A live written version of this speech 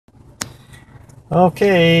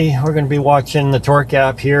Okay, we're going to be watching the torque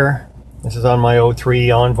app here. This is on my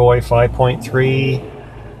 03 Envoy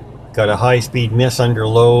 5.3. Got a high-speed miss under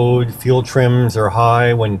load. Fuel trims are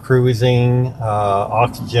high when cruising.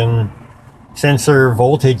 Oxygen sensor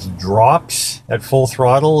voltage drops at full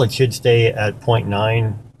throttle. It should stay at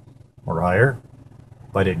 0.9 or higher,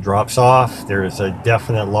 but it drops off. There's a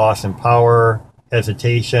definite loss in power,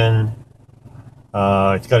 hesitation.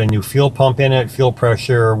 It's got a new fuel pump in it. Fuel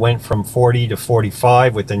pressure went from 40 to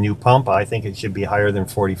 45 with the new pump. I think it should be higher than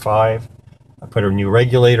 45. I put a new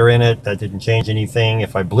regulator in it. That didn't change anything.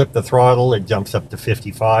 If I blip the throttle, it jumps up to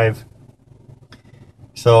 55.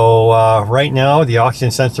 So right now, the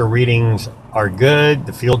oxygen sensor readings are good.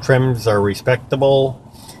 The fuel trims are respectable.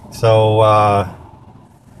 So I'm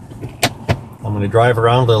going to drive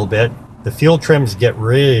around a little bit. The fuel trims get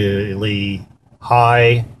really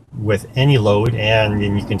high with any load, and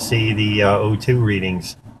you can see the O2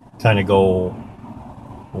 readings kind of go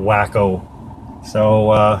wacko.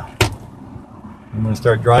 So I'm going to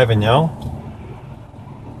start driving now.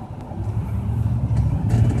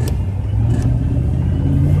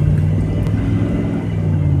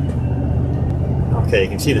 Okay, you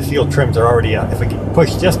can see the fuel trims are already up. If I can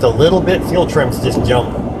push just a little bit, fuel trims just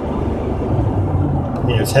jump.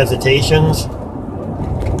 There's hesitations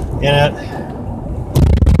in it.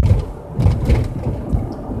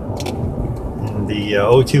 The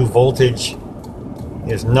O2 voltage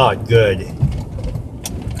is not good.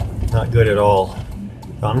 Not good at all.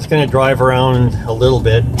 So I'm just going to drive around a little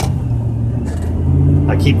bit.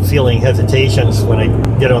 I keep feeling hesitations when I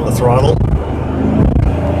get on the throttle.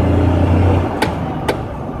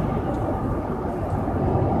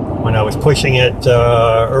 When I was pushing it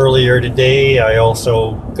earlier today, I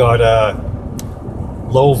also got a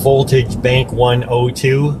low voltage bank 1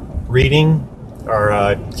 O2 reading,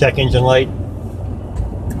 or check engine light,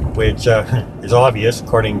 which is obvious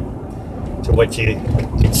according to what you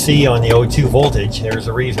can see on the O2 voltage. There's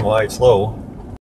a reason why it's low.